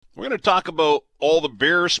We're going to talk about all the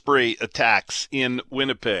bear spray attacks in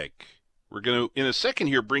Winnipeg. We're going to, in a second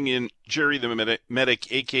here, bring in Jerry the Medic,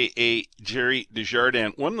 a.k.a. Jerry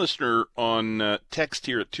Desjardins. One listener on text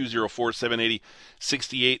here at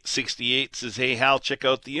 204-780-6868 says, hey, Hal, check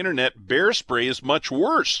out the internet. Bear spray is much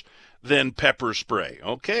worse than pepper spray.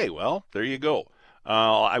 Okay, well, there you go.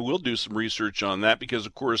 I will do some research on that because,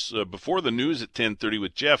 of course, before the news at 10:30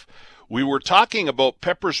 with Jeff, we were talking about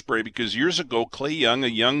pepper spray because years ago, Clay Young, a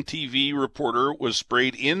young TV reporter, was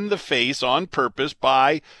sprayed in the face on purpose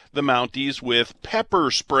by the Mounties with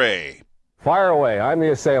pepper spray. Fire away. I'm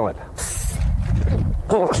the assailant.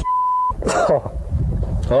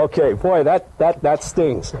 Okay, boy, that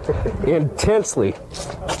stings intensely.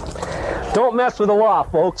 Don't mess with the law,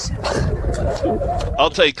 folks. I'll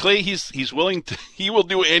tell you, Clay, he's willing to, he will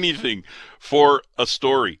do anything for a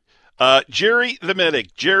story. Jerry the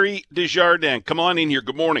Medic, Jerry Desjardins, come on in here.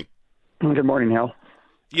 Good morning. Good morning, Hal.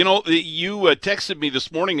 You know, you texted me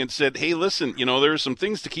this morning and said, hey, listen, you know, there are some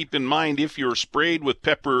things to keep in mind if you're sprayed with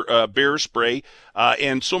bear spray,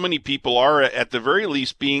 and so many people are, at the very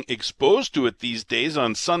least, being exposed to it these days.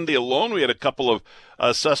 On Sunday alone, we had a couple of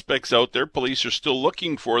suspects out there, police are still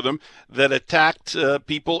looking for them, that attacked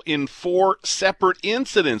people in 4 separate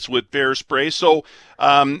incidents with bear spray. So,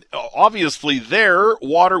 obviously there,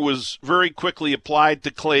 water was very quickly applied to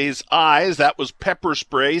Clay's eyes. That was pepper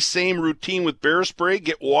spray. Same routine with bear spray.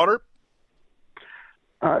 Get water?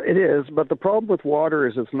 It is, but the problem with water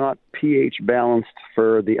is it's not pH balanced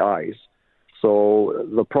for the eyes. So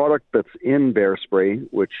the product that's in bear spray,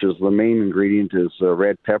 which is the main ingredient, is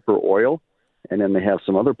red pepper oil, and then they have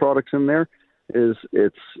some other products in there,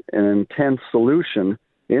 it's an intense solution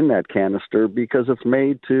in that canister because it's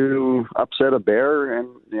made to upset a bear and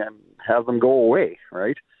have them go away,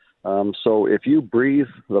 right? So if you breathe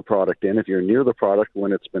the product in, if you're near the product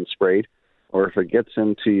when it's been sprayed, or if it gets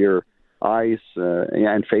into your eyes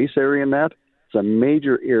and face area and that, it's a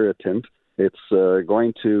major irritant. It's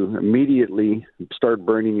going to immediately start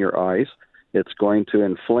burning your eyes. It's going to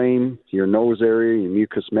inflame your nose area, your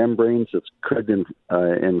mucous membranes. It could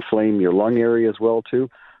inflame your lung area as well, too.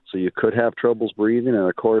 So you could have troubles breathing. And,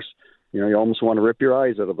 of course, you almost want to rip your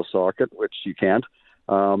eyes out of the socket, which you can't.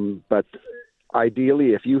 But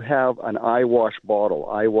ideally, if you have an eye wash bottle,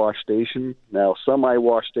 eye wash station, now some eye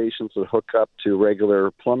wash stations that hook up to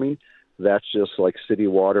regular plumbing, that's just like city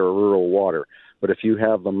water or rural water. But if you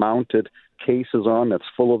have the mounted cases on that's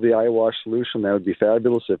full of the eye wash solution, that would be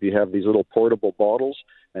fabulous. If you have these little portable bottles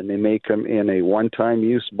and they make them in a one-time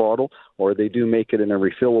use bottle, or they do make it in a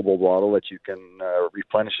refillable bottle that you can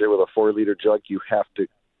replenish it with a 4-liter jug, you have to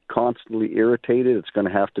constantly irritate it. It's going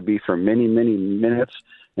to have to be for many, many minutes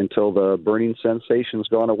until the burning sensation's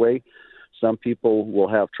gone away. Some people will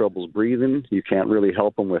have troubles breathing. You can't really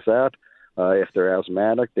help them with that. If they're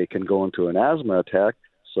asthmatic, they can go into an asthma attack.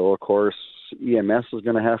 So, of course, EMS is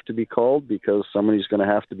going to have to be called because somebody's going to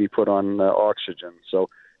have to be put on oxygen. So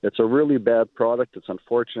it's a really bad product. It's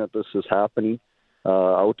unfortunate this is happening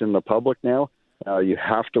out in the public now. You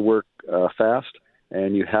have to work fast,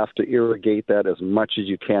 and you have to irrigate that as much as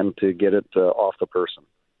you can to get it off the person.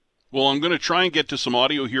 Well, I'm going to try and get to some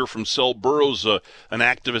audio here from Sel Burrows, an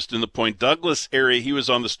activist in the Point Douglas area. He was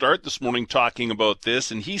on the start this morning talking about this,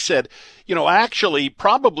 and he said, actually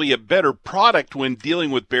probably a better product when dealing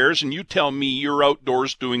with bears, and you tell me you're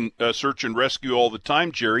outdoors doing search and rescue all the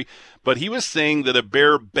time, Jerry, but he was saying that a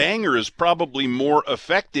bear banger is probably more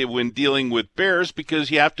effective when dealing with bears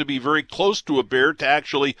because you have to be very close to a bear to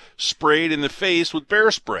actually spray it in the face with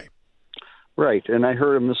bear spray. Right, and I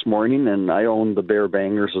heard him this morning, and I own the Bear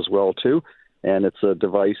Bangers as well, too, and it's a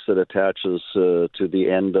device that attaches to the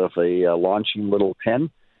end of a launching little pen,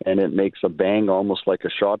 and it makes a bang almost like a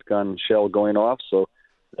shotgun shell going off, so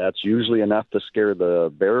that's usually enough to scare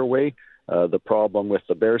the bear away. The problem with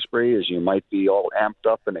the bear spray is you might be all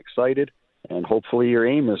amped up and excited, and hopefully your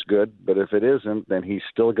aim is good, but if it isn't, then he's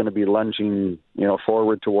still going to be lunging,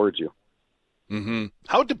 forward towards you. Mm-hmm.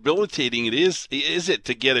 How debilitating is it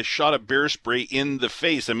to get a shot of bear spray in the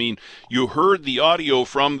face? I mean, you heard the audio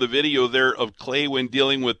from the video there of Clay when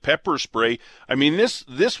dealing with pepper spray. I mean,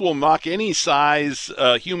 this will knock any size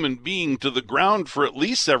human being to the ground for at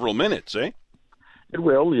least several minutes, eh? It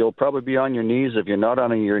will. You'll probably be on your knees. If you're not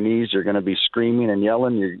on your knees, you're going to be screaming and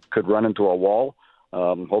yelling. You could run into a wall.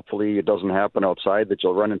 Hopefully it doesn't happen outside, that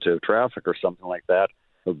you'll run into traffic or something like that.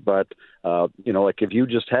 But, like if you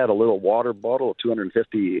just had a little water bottle, a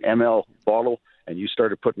 250 ml bottle, and you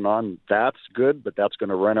started putting on, that's good, but that's going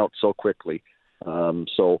to run out so quickly.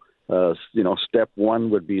 So Step one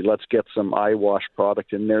would be let's get some eye wash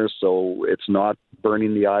product in there so it's not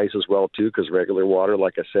burning the eyes as well too, because regular water,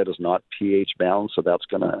 like I said, is not pH balanced, so that's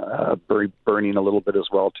going to burning a little bit as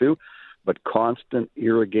well too. But constant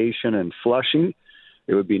irrigation and flushing,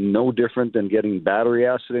 it would be no different than getting battery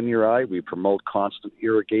acid in your eye. We promote constant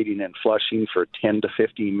irrigating and flushing for 10 to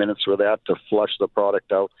 15 minutes with that to flush the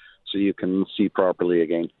product out so you can see properly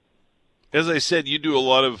again. As I said, you do a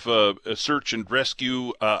lot of search and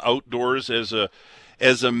rescue outdoors as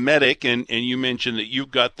a medic, and you mentioned that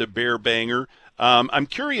you've got the Bear Banger. I'm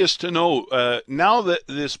curious to know, now that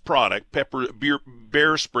this product,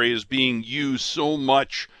 Bear Spray, is being used so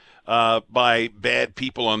much by bad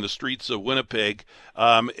people on the streets of Winnipeg,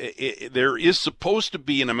 there is supposed to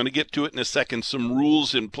be, and I'm going to get to it in a second, some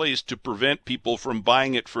rules in place to prevent people from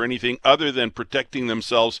buying it for anything other than protecting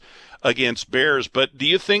themselves against bears. But do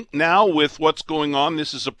you think now, with what's going on,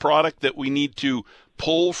 this is a product that we need to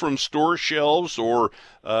pull from store shelves or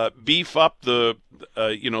beef up the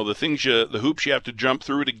hoops you have to jump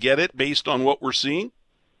through to get it based on what we're seeing?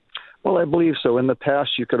 Well, I believe so. In the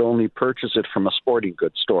past, you could only purchase it from a sporting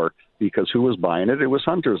goods store because who was buying it? It was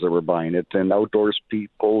hunters that were buying it, and outdoors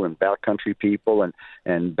people and backcountry people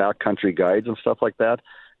and backcountry guides and stuff like that.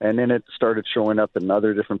 And then it started showing up in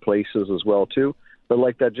other different places as well too. But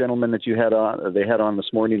like that gentleman that they had on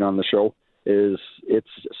this morning on the show, it's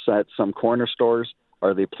at some corner stores.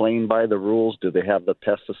 Are they playing by the rules? Do they have the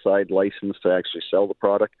pesticide license to actually sell the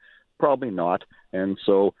product? Probably not. And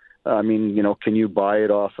so, I mean, can you buy it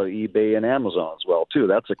off of eBay and Amazon as well, too?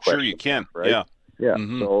 That's a question. Sure you can, right? Yeah. Yeah,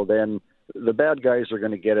 Mm-hmm. So then the bad guys are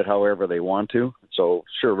going to get it however they want to. So,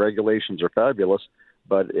 sure, regulations are fabulous,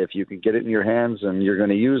 but if you can get it in your hands and you're going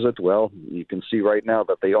to use it, well, you can see right now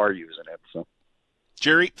that they are using it. So,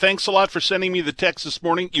 Jerry, thanks a lot for sending me the text this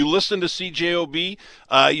morning. You listen to CJOB.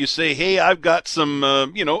 You say, hey, I've got some,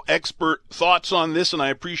 expert thoughts on this, and I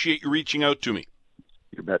appreciate you reaching out to me.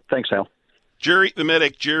 You bet. Thanks, Hal. Jerry, the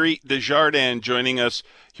medic, Jerry Desjardins, joining us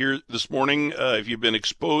here this morning. If you've been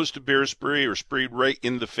exposed to bear spray or sprayed right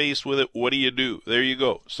in the face with it, what do you do? There you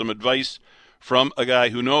go. Some advice from a guy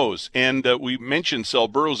who knows. And we mentioned Sel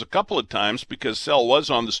Burrows a couple of times because Sel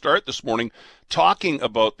was on the start this morning talking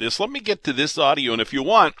about this. Let me get to this audio, and if you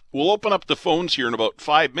want, we'll open up the phones here in about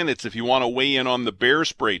 5 minutes if you want to weigh in on the bear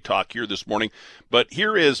spray talk here this morning. But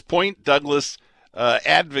here is Point Douglas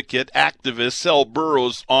advocate, activist Sel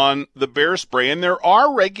Burrows on the bear spray, and there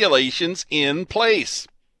are regulations in place.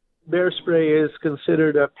 Bear spray is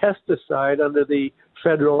considered a pesticide under the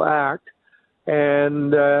federal act,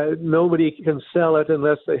 and nobody can sell it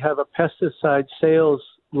unless they have a pesticide sales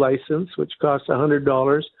license, which costs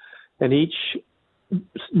 $100, and each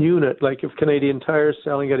unit, like if Canadian Tire's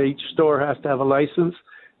selling it, each store has to have a license.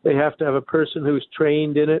 They have to have a person who's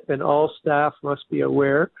trained in it, and all staff must be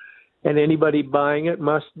aware. And anybody buying it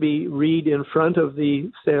must read in front of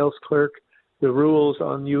the sales clerk the rules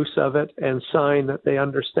on use of it and sign that they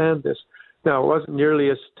understand this. Now, it wasn't nearly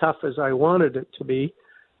as tough as I wanted it to be,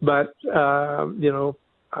 but,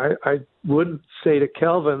 I would say to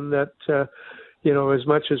Kelvin that, as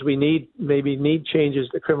much as we need changes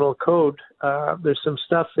to the criminal code, there's some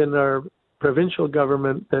stuff in our provincial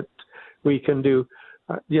government that we can do.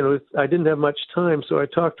 I didn't have much time, so I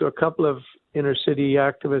talked to a couple of inner city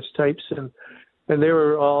activist types, and they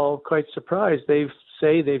were all quite surprised. They've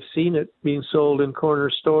seen it being sold in corner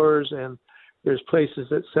stores, and there's places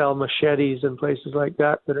that sell machetes and places like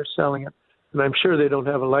that are selling it, and I'm sure they don't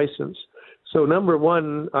have a license. So number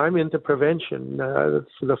one, I'm into prevention.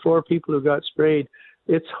 For the 4 people who got sprayed,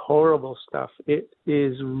 it's horrible stuff. It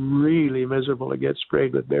is really miserable to get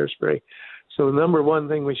sprayed with bear spray. So number one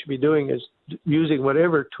thing we should be doing is using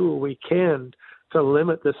whatever tool we can to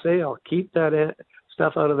limit the sale. Keep that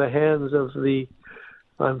stuff out of the hands of the,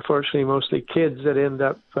 unfortunately, mostly kids that end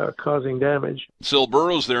up causing damage. Sel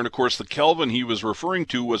Burrows there, and of course the Kelvin he was referring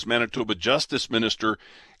to was Manitoba Justice Minister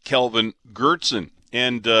Kelvin Goertzen.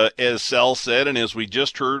 And as Sal said, and as we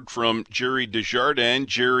just heard from Jerry Desjardins,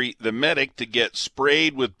 Jerry the medic, to get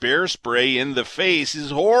sprayed with bear spray in the face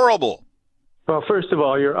is horrible. Well, first of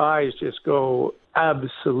all, your eyes just go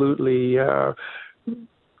absolutely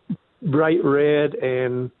bright red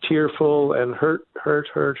and tearful and hurt.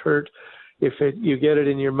 If you get it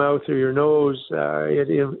in your mouth or your nose,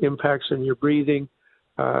 it impacts on your breathing.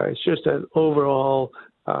 It's just an overall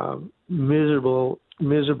miserable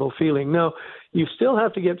feeling. Now, you still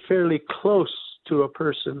have to get fairly close to a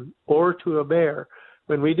person or to a bear.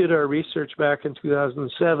 When we did our research back in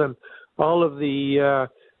 2007, all of the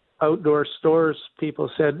outdoor stores people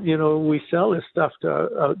said, we sell this stuff to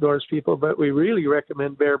outdoors people, but we really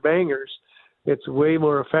recommend bear bangers. it's way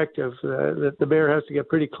more effective. The bear has to get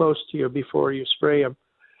pretty close to you before you spray him.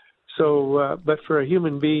 So, but for a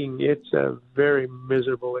human being, it's a very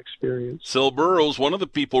miserable experience. Sil Burrows, one of the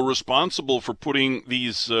people responsible for putting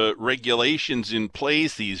these regulations in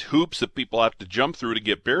place, these hoops that people have to jump through to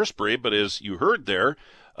get bear spray, but as you heard there,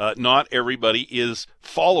 not everybody is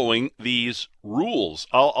following these rules.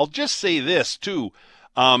 I'll just say this, too.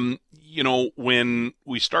 When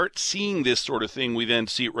we start seeing this sort of thing, we then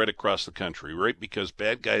see it right across the country, right? Because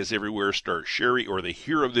bad guys everywhere start sharing, or they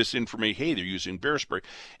hear of this information, hey, they're using bear spray.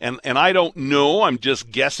 And I don't know, I'm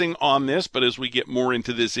just guessing on this, but as we get more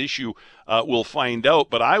into this issue, we'll find out.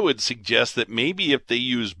 But I would suggest that maybe if they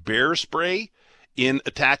use bear spray in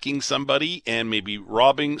attacking somebody and maybe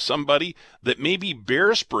robbing somebody, that maybe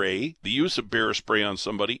bear spray, the use of bear spray on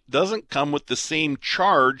somebody, doesn't come with the same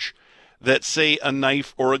charge that, say, a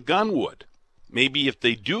knife or a gun would. Maybe if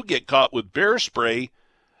they do get caught with bear spray,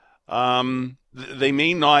 they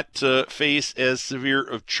may not face as severe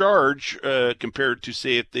of charge compared to,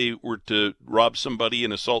 say, if they were to rob somebody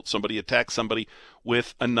and assault somebody, attack somebody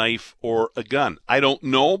with a knife or a gun. I don't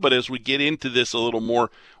know, but as we get into this a little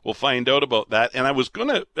more, we'll find out about that. And I was going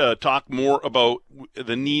to talk more about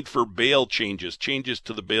the need for bail changes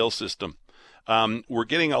to the bail system. We're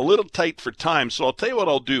getting a little tight for time, so I'll tell you what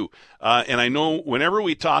I'll do. And I know whenever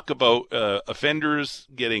we talk about offenders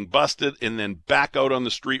getting busted and then back out on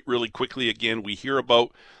the street really quickly again, we hear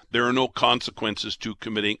about there are no consequences to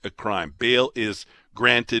committing a crime. Bail is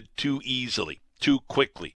granted too easily, too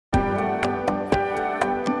quickly.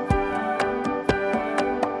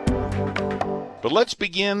 But let's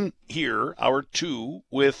begin here, hour 2,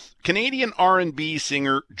 with Canadian R&B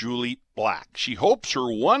singer Julie Black. She hopes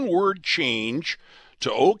her one-word change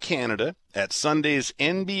to "O Canada" at Sunday's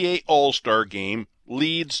NBA All-Star Game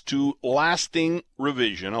leads to a lasting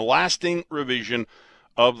revision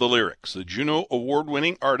of the lyrics. The Juno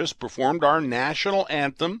Award-winning artist performed our national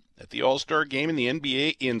anthem at the All-Star Game in the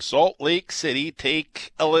NBA in Salt Lake City.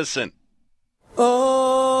 Take a listen.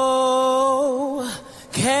 Oh,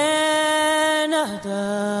 Canada,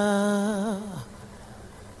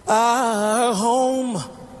 our home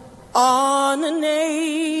on a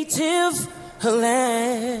native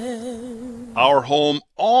land. Our home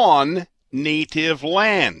on native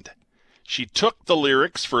land. She took the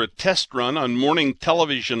lyrics for a test run on morning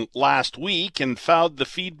television last week and found the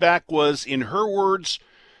feedback was, in her words,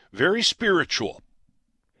 very spiritual.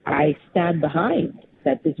 I stand behind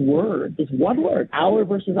that this one word, our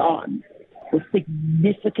versus on, will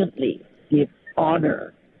significantly give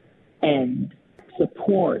honor and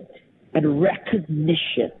support and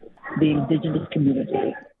recognition to the Indigenous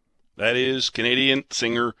community. That is Canadian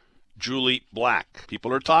singer Julie Black.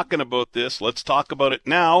 People are talking about this. Let's talk about it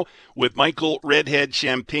now with Michael Redhead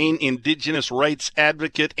Champagne, Indigenous rights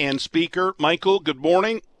advocate and speaker. Michael, good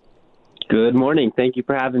morning. Good morning. Thank you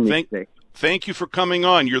for having me today. Thank you for coming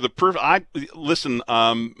on. You're the perfect. Listen,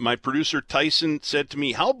 my producer Tyson said to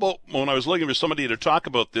me, how about, when I was looking for somebody to talk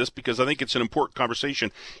about this, because I think it's an important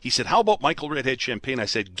conversation, he said, how about Michael Redhead Champagne? I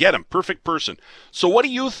said, get him. Perfect person. So what do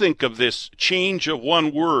you think of this change of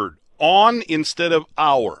one word, on instead of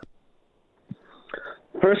our?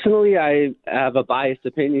 Personally, I have a biased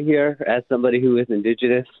opinion here as somebody who is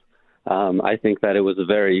Indigenous. I think that it was a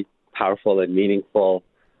very powerful and meaningful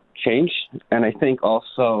change. And I think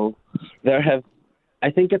also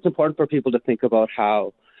I think it's important for people to think about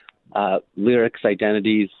how lyrics,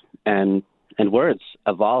 identities, and words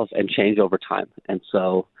evolve and change over time. And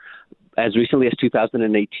so as recently as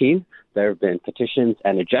 2018, there have been petitions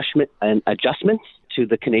and adjustments to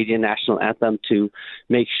the Canadian national anthem to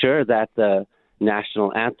make sure that the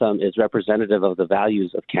national anthem is representative of the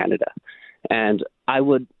values of Canada. And I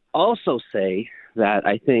would also say that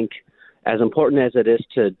I think, as important as it is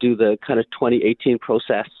to do the kind of 2018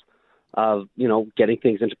 process of, getting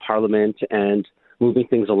things into Parliament and moving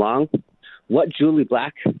things along, what Julie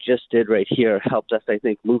Black just did right here helped us, I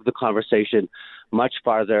think, move the conversation much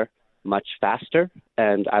farther, much faster.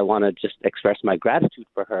 And I want to just express my gratitude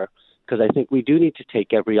for her, because I think we do need to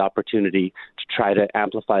take every opportunity to try to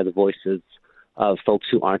amplify the voices of folks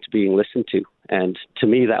who aren't being listened to. And to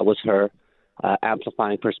me, that was her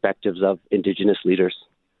amplifying perspectives of Indigenous leaders.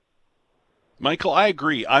 Michael, I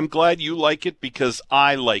agree. I'm glad you like it because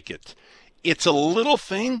I like it. It's a little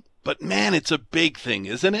thing, but man, it's a big thing,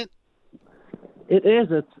 isn't it? It is.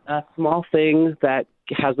 It's a small thing that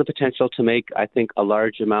has the potential to make, I think, a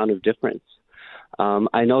large amount of difference.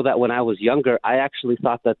 I know that when I was younger, I actually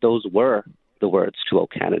thought that those were the words to "O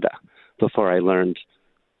Canada" before I learned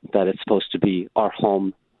that it's supposed to be our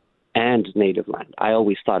home and native land. I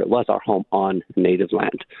always thought it was our home on native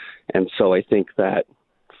land. And so I think that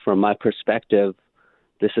from my perspective,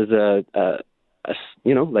 this is a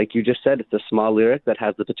like you just said, it's a small lyric that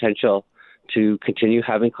has the potential to continue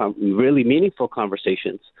having really meaningful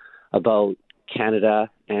conversations about Canada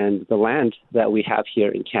and the land that we have here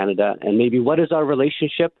in Canada, and maybe what is our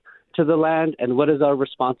relationship to the land and what is our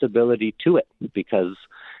responsibility to it, because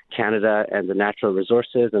Canada and the natural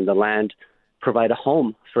resources and the land provide a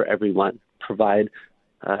home for everyone, provide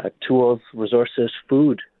tools, resources,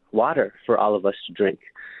 food, water for all of us to drink.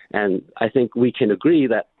 And I think we can agree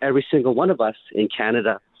that every single one of us in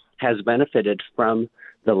Canada has benefited from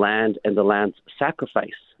the land and the land's sacrifice.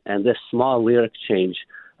 And this small lyric change,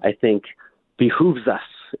 I think, behooves us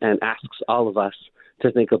and asks all of us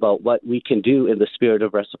to think about what we can do in the spirit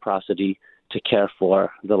of reciprocity to care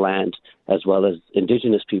for the land, as well as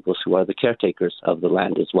Indigenous peoples who are the caretakers of the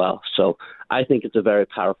land as well. So I think it's a very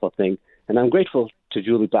powerful thing. And I'm grateful to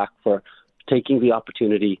Julie Black for taking the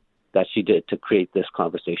opportunity that she did to create this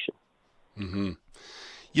conversation. Mm-hmm.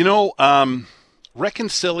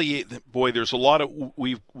 Reconciliate, boy, there's a lot of,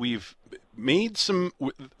 we've made some,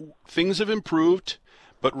 things have improved,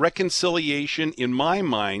 but reconciliation, in my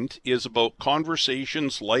mind, is about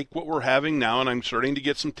conversations like what we're having now, and I'm starting to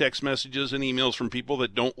get some text messages and emails from people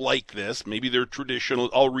that don't like this. Maybe they're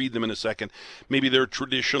traditional. I'll read them in a second. Maybe they're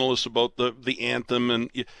traditionalists about the anthem,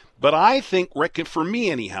 but I think, for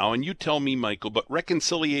me anyhow, and you tell me, Michael, but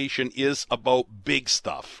reconciliation is about big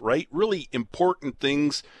stuff, right? Really important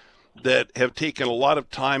things that have taken a lot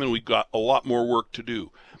of time, and we've got a lot more work to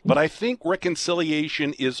do. But I think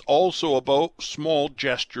reconciliation is also about small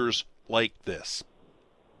gestures like this.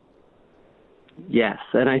 Yes,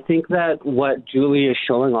 and I think that what Julie is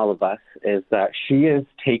showing all of us is that she is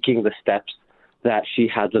taking the steps that she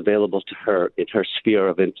has available to her in her sphere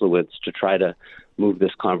of influence to try to move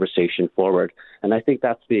this conversation forward. And I think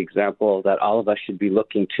that's the example that all of us should be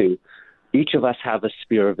looking to. Each of us have a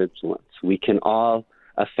sphere of influence. We can all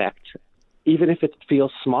affect, even if it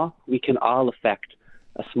feels small, we can all affect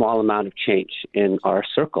a small amount of change in our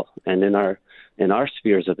circle and in our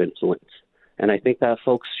spheres of influence. And I think that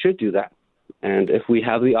folks should do that. And if we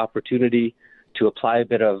have the opportunity to apply a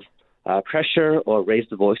bit of pressure or raise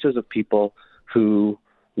the voices of people who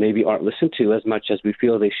maybe aren't listened to as much as we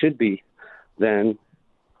feel they should be, then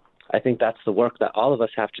I think that's the work that all of us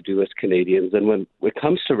have to do as Canadians. And when it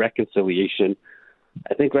comes to reconciliation,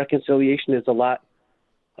 I think reconciliation is a lot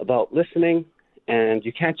about listening, and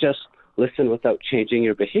you can't just listen without changing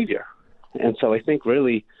your behavior. And so I think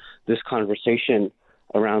really this conversation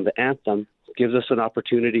around the anthem gives us an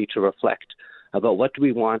opportunity to reflect about what do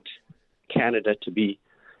we want Canada to be,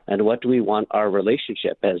 and what do we want our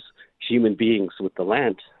relationship as human beings with the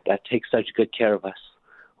land that takes such good care of us.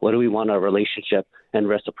 What do we want our relationship and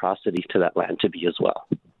reciprocity to that land to be as well?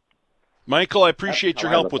 Michael, I appreciate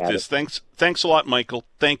your help with this. Thanks a lot, Michael.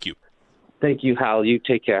 Thank you. Thank you, Hal. You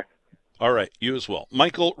take care. All right, you as well.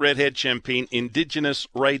 Michael Redhead Champagne, Indigenous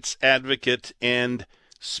rights advocate and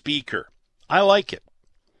speaker. I like it.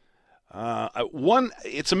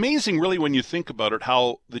 It's amazing, really, when you think about it,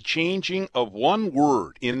 how the changing of one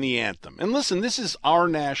word in the anthem. And listen, this is our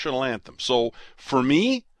national anthem. So for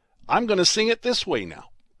me, I'm going to sing it this way now.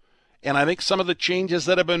 And I think some of the changes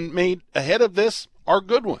that have been made ahead of this are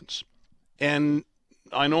good ones. And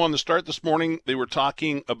I know on the start this morning, they were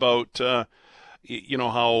talking about, how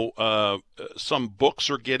some books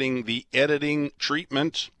are getting the editing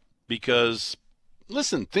treatment because,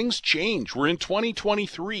 listen, things change. We're in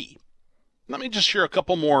 2023. Let me just share a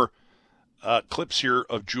couple more clips here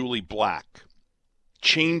of Julie Black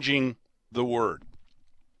changing the word.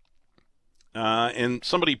 And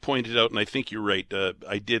somebody pointed out, and I think you're right,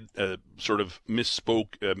 I did sort of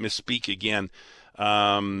misspeak again.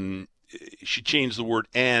 She changed the word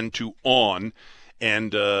 "and" to "on."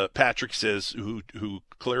 And Patrick says, who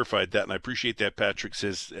clarified that, and I appreciate that, Patrick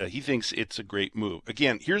says he thinks it's a great move.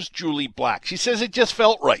 Again, here's Julie Black. She says it just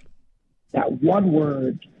felt right. That one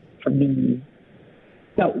word, for me,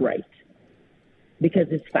 felt right because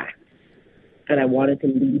it's facts. And I wanted to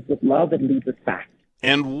lead with love and lead with facts.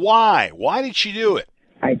 And why? Why did she do it?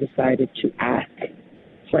 I decided to ask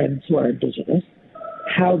friends who are Indigenous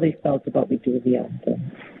how they felt about me doing the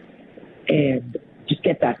anthem and just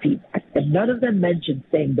get that feedback. And none of them mentioned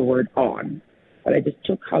saying the word "on," but I just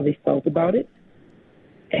took how they felt about it.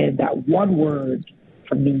 And that one word,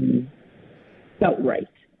 for me, felt right.